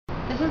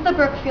this is the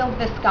Brookfield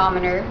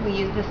Viscometer. We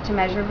use this to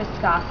measure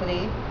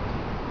viscosity.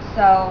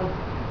 So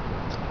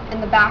in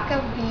the back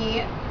of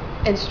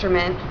the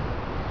instrument,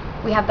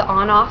 we have the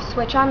on-off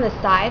switch on this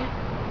side.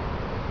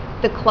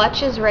 The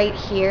clutch is right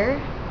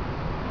here.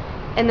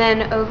 And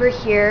then over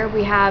here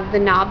we have the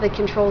knob that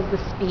controls the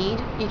speed.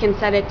 You can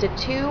set it to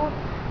 2,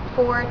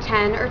 4,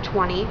 10, or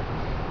 20.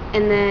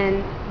 And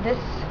then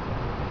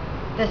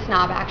this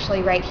knob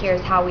actually right here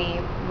is how we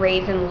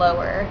raise and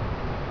lower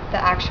the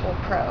actual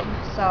probe.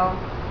 So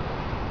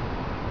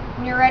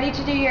when you're ready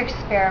to do your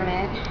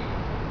experiment,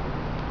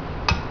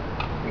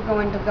 you're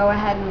going to go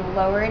ahead and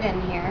lower it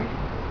in here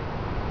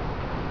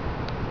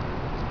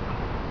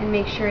and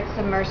make sure it's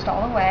submerged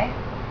all the way.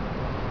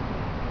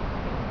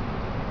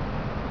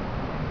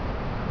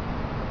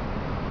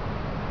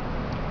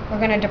 We're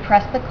going to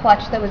depress the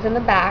clutch that was in the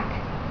back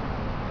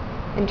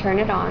and turn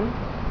it on.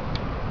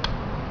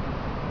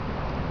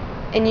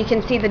 And you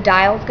can see the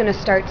dial is going to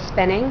start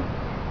spinning.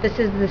 This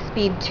is the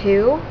speed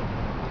 2,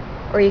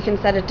 or you can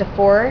set it to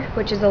 4,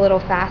 which is a little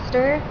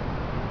faster.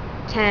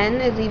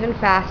 10 is even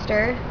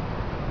faster,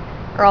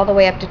 or all the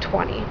way up to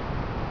 20.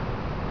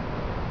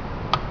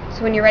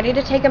 So when you're ready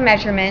to take a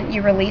measurement,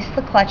 you release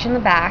the clutch in the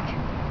back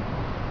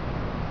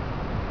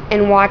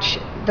and watch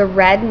the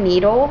red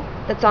needle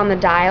that's on the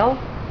dial.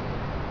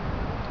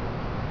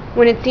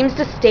 When it seems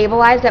to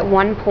stabilize at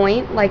one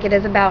point, like it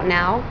is about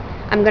now,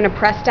 I'm going to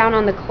press down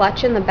on the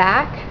clutch in the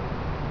back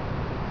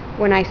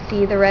when I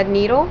see the red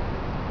needle,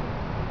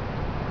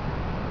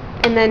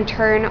 and then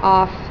turn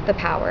off the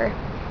power.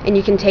 And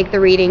you can take the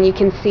reading. You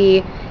can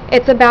see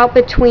it's about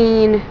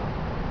between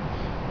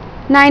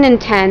 9 and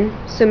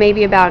 10, so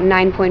maybe about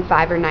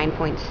 9.5 or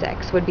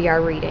 9.6 would be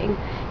our reading.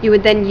 You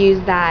would then use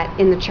that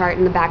in the chart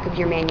in the back of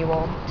your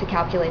manual to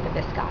calculate the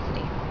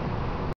viscosity.